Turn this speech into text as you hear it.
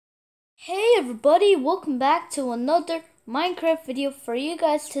Hey everybody, welcome back to another Minecraft video for you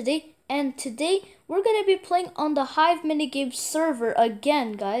guys today. And today we're going to be playing on the Hive minigame server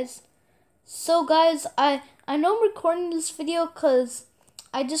again, guys. So guys, I know I'm recording this video because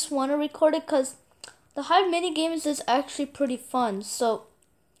I just want to record it because the Hive minigames is actually pretty fun. So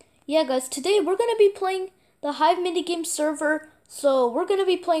yeah guys, today we're going to be playing the Hive minigame server. So we're going to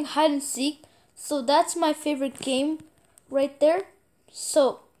be playing hide and seek. So that's my favorite game right there.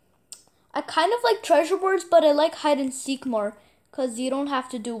 So I kind of like treasure boards, but I like hide and seek more because you don't have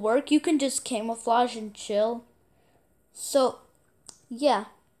to do work. You can just camouflage and chill. So, yeah,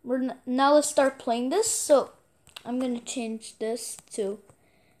 now let's start playing this. So, I'm going to change this to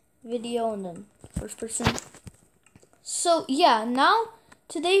video and then first person. So, yeah, now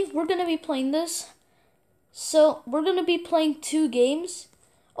today we're going to be playing this. So, we're going to be playing 2 games.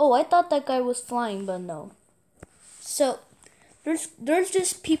 Oh, I thought that guy was flying, but no. So, there's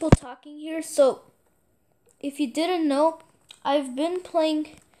just people talking here. So if you didn't know, I'm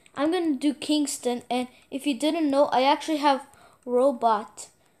gonna do Kingston, and if you didn't know, I actually have robot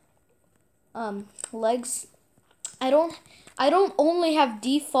legs. I don't only have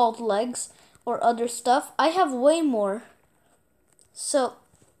default legs or other stuff. I have way more. So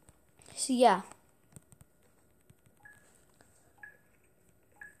yeah.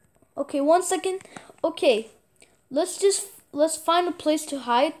 Okay, 1 second. Okay. Let's find a place to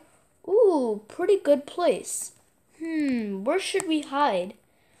hide. Ooh, pretty good place. Where should we hide?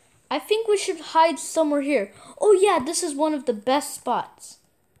 I think we should hide somewhere here. Oh yeah, this is one of the best spots.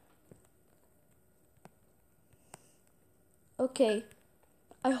 Okay.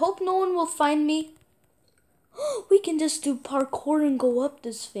 I hope no one will find me. We can just do parkour and go up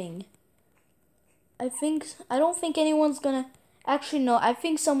this thing. I don't think anyone's gonna... Actually, no, I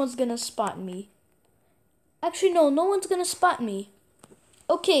think someone's gonna spot me. Actually, no one's gonna spot me.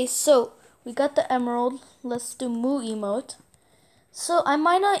 Okay, so we got the emerald. Let's do moo emote. So I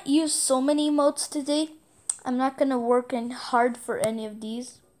might not use so many emotes today. I'm not gonna work hard for any of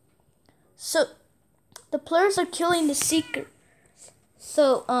these. So the players are killing the seeker.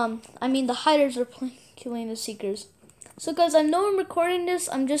 So I mean the hiders are killing the seekers. So guys, I know I'm recording this.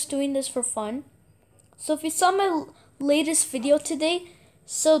 I'm just doing this for fun. So if you saw my latest video today,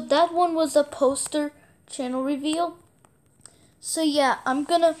 so that one was a poster channel reveal. So yeah, I'll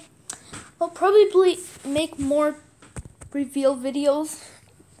probably make more reveal videos.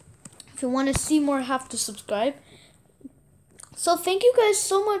 If you want to see more, have to subscribe. So thank you guys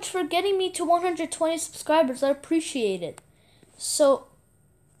so much for getting me to 120 subscribers. I appreciate it. So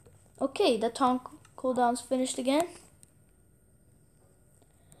okay, the time cooldown's finished again.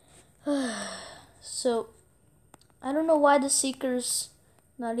 So I don't know why the seeker's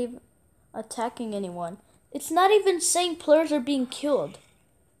not even attacking anyone. It's not even saying players are being killed.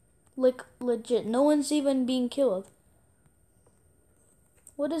 Like, legit, no one's even being killed.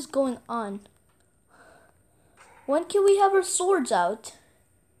 What is going on? When can we have our swords out?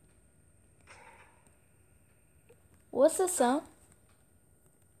 What's the sound?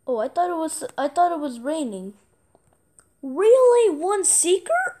 Oh, I thought it was raining. Really? One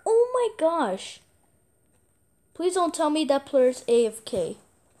seeker? Oh my gosh. Please don't tell me that player's AFK.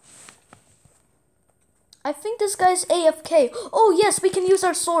 I think this guy's AFK. Oh yes, we can use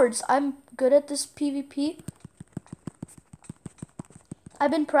our swords. I'm good at this PvP. I've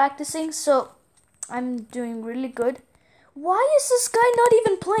been practicing, so I'm doing really good. Why is this guy not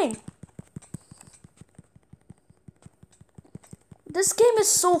even playing? This game is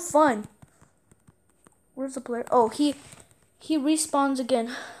so fun. Where's the player? Oh, he respawns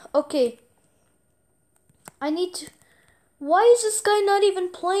again. Okay. Why is this guy not even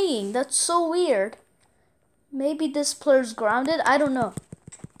playing? That's so weird. Maybe this player's grounded? I don't know.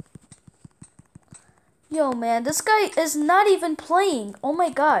 Yo, man, this guy is not even playing. Oh my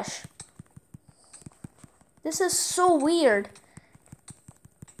gosh. This is so weird.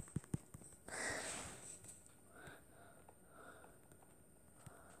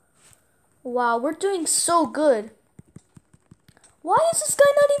 Wow, we're doing so good. Why is this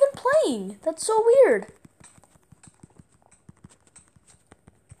guy not even playing? That's so weird.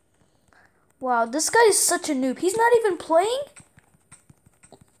 Wow, this guy is such a noob. He's not even playing?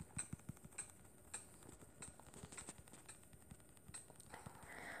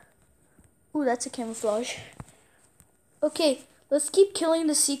 Ooh, that's a camouflage. Okay, let's keep killing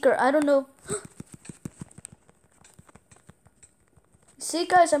the seeker. I don't know. See,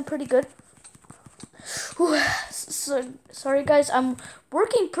 guys, I'm pretty good. Ooh, sorry, guys. I'm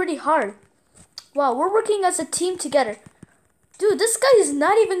working pretty hard. Wow, we're working as a team together. Dude, this guy is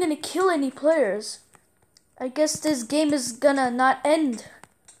not even gonna kill any players. I guess this game is gonna not end.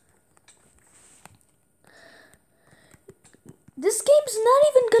 This game's not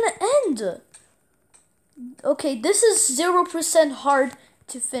even gonna end. Okay, this is 0% hard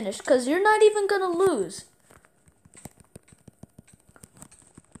to finish because you're not even gonna lose.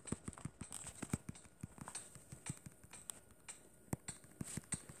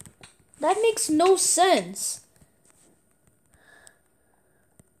 That makes no sense.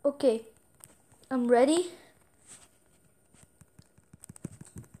 Okay, I'm ready.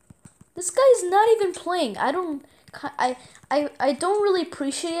 This guy's not even playing. I don't really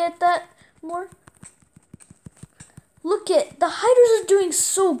appreciate that more. Look at the hiders are doing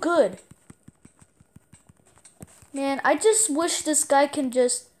so good. Man, I just wish this guy can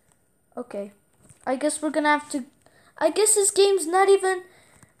just. Okay, I guess we're gonna have to. I guess this game's not even.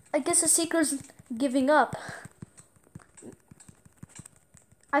 I guess the seeker's giving up.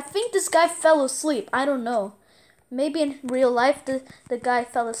 I think this guy fell asleep. I don't know. Maybe in real life the guy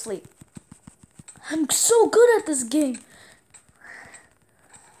fell asleep. I'm so good at this game.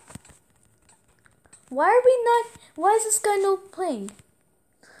 Why is this guy not playing?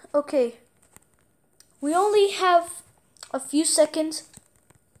 Okay. We only have a few seconds.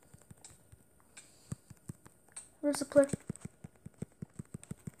 Where's the player?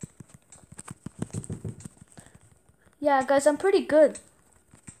 Yeah, guys, I'm pretty good.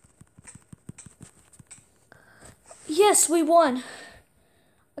 Yes, we won.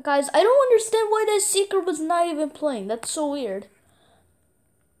 Guys, I don't understand why that seeker was not even playing. That's so weird.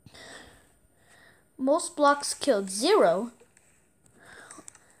 Most blocks killed, 0.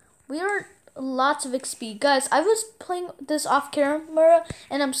 We earned lots of XP. Guys, I was playing this off camera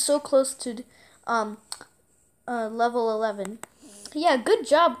and I'm so close to level 11. Yeah, good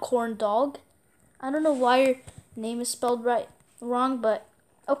job, corn dog. I don't know why your name is spelled wrong, but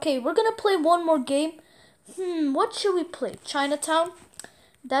okay, we're gonna play one more game. What should we play? Chinatown?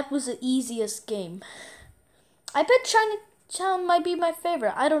 That was the easiest game. I bet Chinatown might be my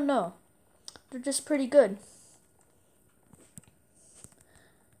favorite. I don't know. They're just pretty good.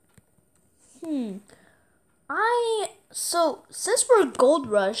 So since we're Gold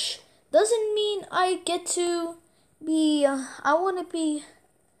Rush, doesn't mean I get to be. I want to be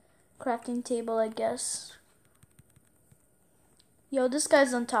crafting table, I guess. Yo, this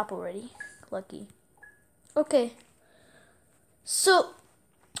guy's on top already. Lucky. Okay. So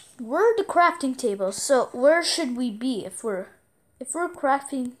we're the crafting table. So where should we be if we're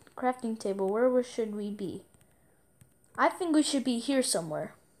crafting table? Where should we be? I think we should be here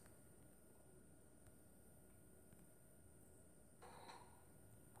somewhere.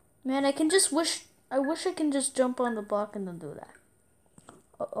 Man, I wish I can just jump on the block and then do that.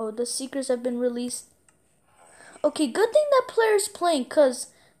 Uh-oh, the seekers have been released. Okay, good thing that player's playing, cause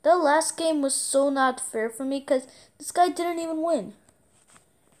the last game was so not fair for me, cause this guy didn't even win.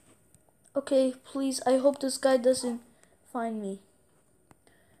 Okay, please, I hope this guy doesn't find me.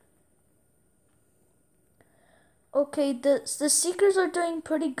 Okay, the seekers are doing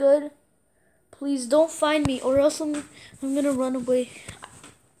pretty good. Please don't find me, or else I'm gonna run away.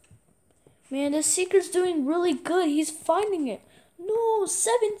 Man, this seeker's doing really good. He's finding it. No,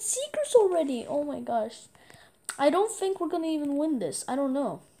 7 seekers already. Oh my gosh. I don't think we're gonna even win this. I don't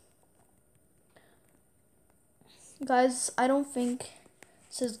know. Guys, I don't think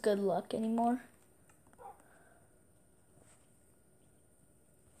this is good luck anymore.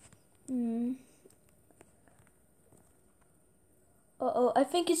 Uh-oh, I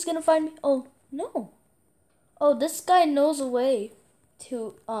think he's gonna find me. Oh, no. Oh, this guy knows a way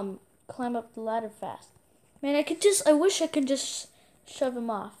to, climb up the ladder fast. Man, I wish I could just shove him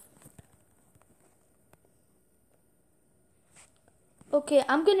off. Okay,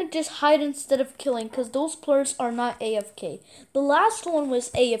 I'm gonna just hide instead of killing because those players are not AFK. The last one was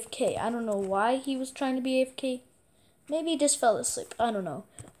AFK. I don't know why he was trying to be AFK. Maybe he just fell asleep. I don't know.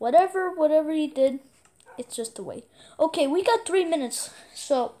 Whatever he did, it's just a way. Okay, we got 3 minutes.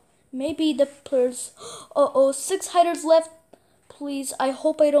 So maybe the players. Uh-oh, 6 hiders left. Please, I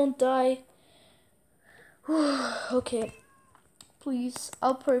hope I don't die. Okay. Please,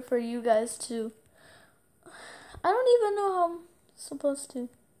 I'll pray for you guys too. I don't even know how I'm supposed to.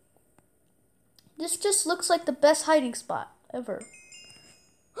 This just looks like the best hiding spot ever.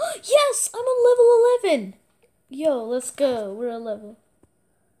 Yes, I'm on level 11. Yo, let's go. We're at level.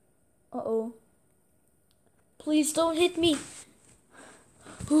 Uh-oh. Please don't hit me.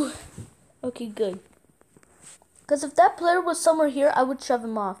 Whew. Okay, good. Because if that player was somewhere here, I would shove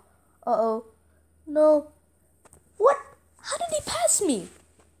him off. Uh-oh. No. What? How did he pass me?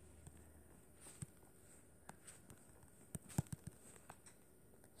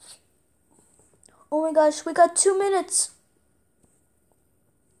 Oh my gosh, we got 2 minutes.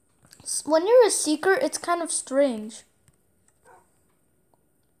 When you're a seeker, it's kind of strange.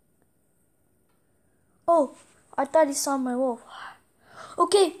 Oh, I thought he saw my wolf.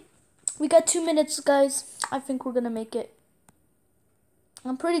 Okay, we got 2 minutes, guys. I think we're gonna make it.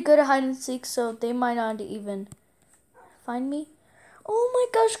 I'm pretty good at hide and seek, so they might not even find me. Oh my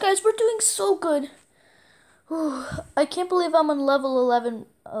gosh, guys, we're doing so good. Whew, I can't believe I'm on level 11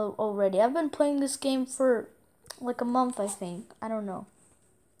 already. I've been playing this game for like a month, I think. I don't know.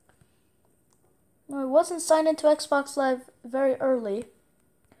 No, I wasn't signed into Xbox Live very early.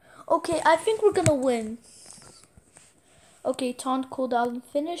 Okay, I think we're gonna win. Okay, taunt cooldown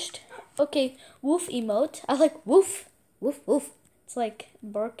finished. Okay, woof emote. I like woof. Woof, woof. It's like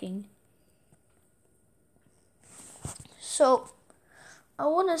barking. So, I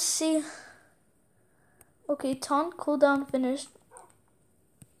want to see. Okay, taunt cooldown finished.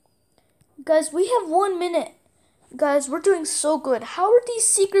 Guys, we have 1 minute. Guys, we're doing so good. How are these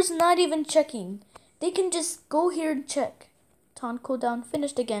seekers not even checking? They can just go here and check. Taunt cooldown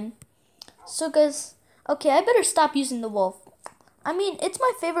finished again. So, guys, okay, I better stop using the wolf. I mean, it's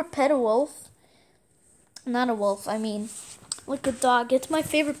my favorite pet, a wolf. Not a wolf, I mean, like a dog. It's my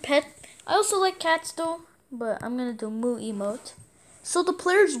favorite pet. I also like cats, though, but I'm gonna do moo emote. So the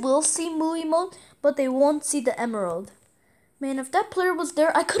players will see moo emote, but they won't see the emerald. Man, if that player was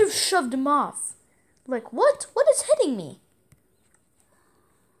there, I could have shoved him off. Like, what? What is hitting me?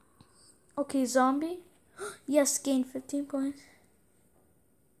 Okay, zombie. Yes, gain 15 points.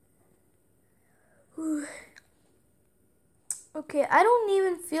 Whew. Okay, I don't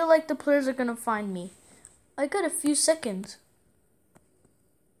even feel like the players are gonna find me. I got a few seconds.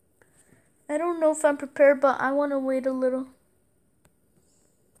 I don't know if I'm prepared, but I want to wait a little.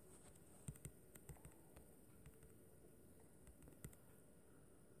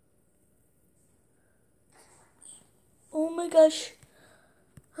 Oh my gosh.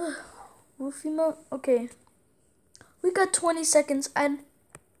 Wolf emote? Okay. We got 20 seconds and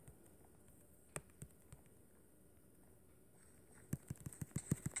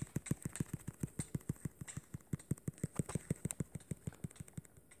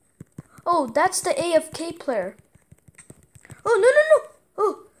oh, that's the AFK player. Oh, no, no, no.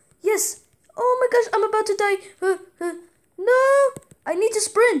 Oh, yes. Oh my gosh, I'm about to die. No, I need to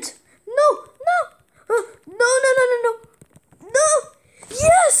sprint. No, no. No, no, no, no, no. No.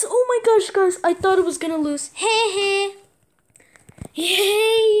 Yes. Oh my gosh, guys. I thought I was going to lose. Hey.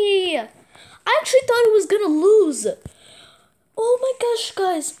 Yay. I actually thought I was going to lose. Oh my gosh,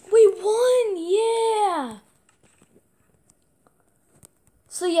 guys. We won. Yeah.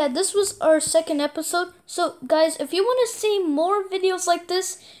 So yeah, this was our second episode. So guys, if you want to see more videos like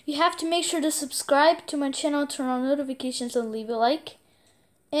this, you have to make sure to subscribe to my channel, turn on notifications, and leave a like.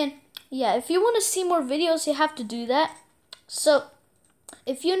 And yeah, if you want to see more videos, you have to do that. So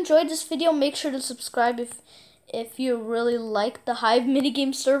if you enjoyed this video, make sure to subscribe if you really like the Hive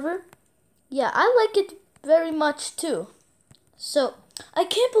minigame server. Yeah, I like it very much too. So I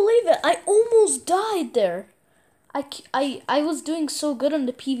can't believe it. I almost died there. I was doing so good on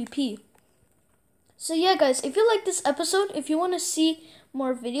the PvP. So yeah, guys, if you like this episode, if you want to see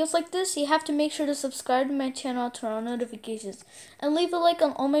more videos like this, you have to make sure to subscribe to my channel, turn on notifications, and leave a like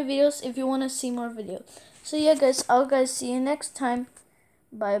on all my videos if you want to see more videos. So yeah, guys, I'll see you next time.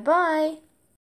 Bye bye.